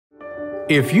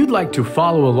If you'd like to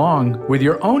follow along with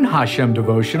your own HaShem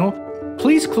devotional,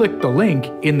 please click the link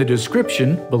in the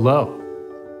description below.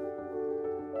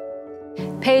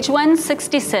 Page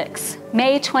 166,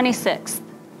 May 26th.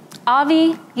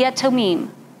 Avi YETOMIM,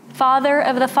 Father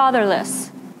of the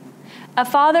Fatherless. A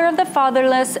father of the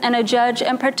fatherless and a judge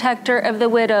and protector of the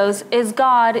widows is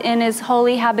God in his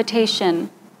holy habitation.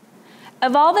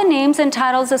 Of all the names and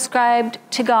titles ascribed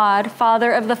to God,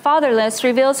 Father of the fatherless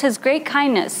reveals his great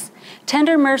kindness,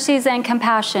 tender mercies, and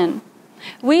compassion.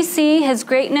 We see his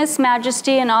greatness,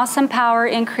 majesty, and awesome power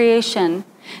in creation,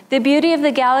 the beauty of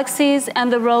the galaxies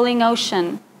and the rolling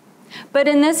ocean. But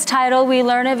in this title, we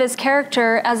learn of his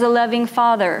character as a loving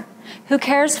father, who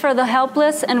cares for the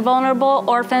helpless and vulnerable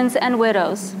orphans and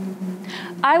widows.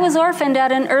 I was orphaned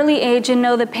at an early age and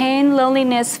know the pain,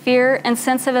 loneliness, fear, and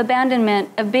sense of abandonment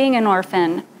of being an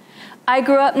orphan. I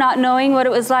grew up not knowing what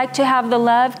it was like to have the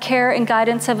love, care, and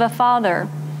guidance of a father.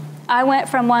 I went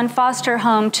from one foster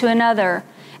home to another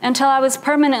until I was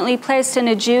permanently placed in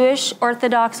a Jewish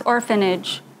Orthodox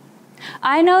orphanage.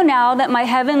 I know now that my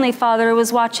Heavenly Father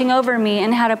was watching over me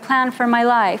and had a plan for my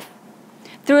life.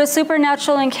 Through a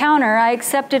supernatural encounter, I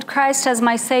accepted Christ as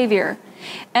my Savior,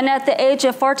 and at the age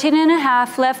of 14 and a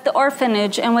half, left the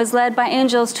orphanage and was led by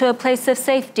angels to a place of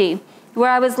safety, where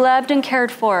I was loved and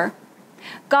cared for.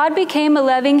 God became a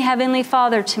loving Heavenly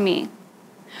Father to me.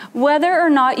 Whether or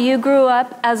not you grew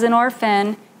up as an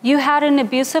orphan, you had an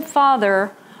abusive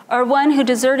father, or one who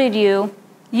deserted you,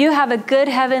 you have a good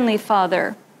Heavenly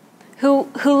Father who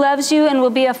loves you and will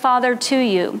be a father to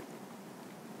you.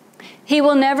 He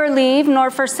will never leave nor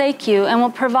forsake you and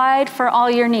will provide for all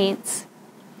your needs.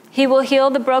 He will heal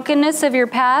the brokenness of your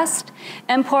past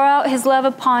and pour out his love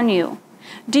upon you.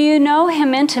 Do you know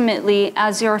him intimately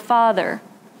as your Father?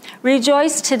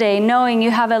 Rejoice today knowing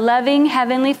you have a loving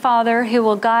Heavenly Father who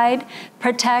will guide,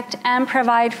 protect, and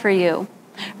provide for you.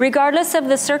 Regardless of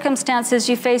the circumstances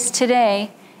you face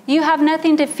today, you have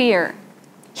nothing to fear.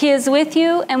 He is with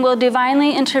you and will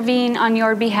divinely intervene on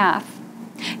your behalf.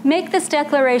 Make this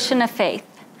declaration of faith.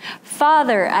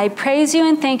 Father, I praise you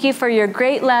and thank you for your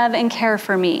great love and care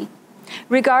for me.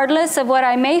 Regardless of what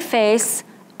I may face,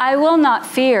 I will not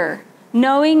fear,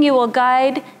 knowing you will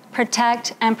guide,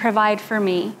 protect, and provide for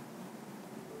me.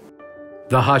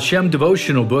 The HaShem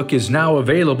devotional book is now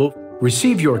available.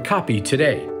 Receive your copy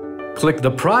today. Click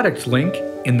the product link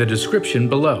in the description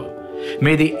below.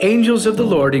 May the angels of the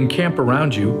Lord encamp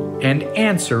around you and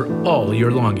answer all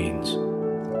your longings.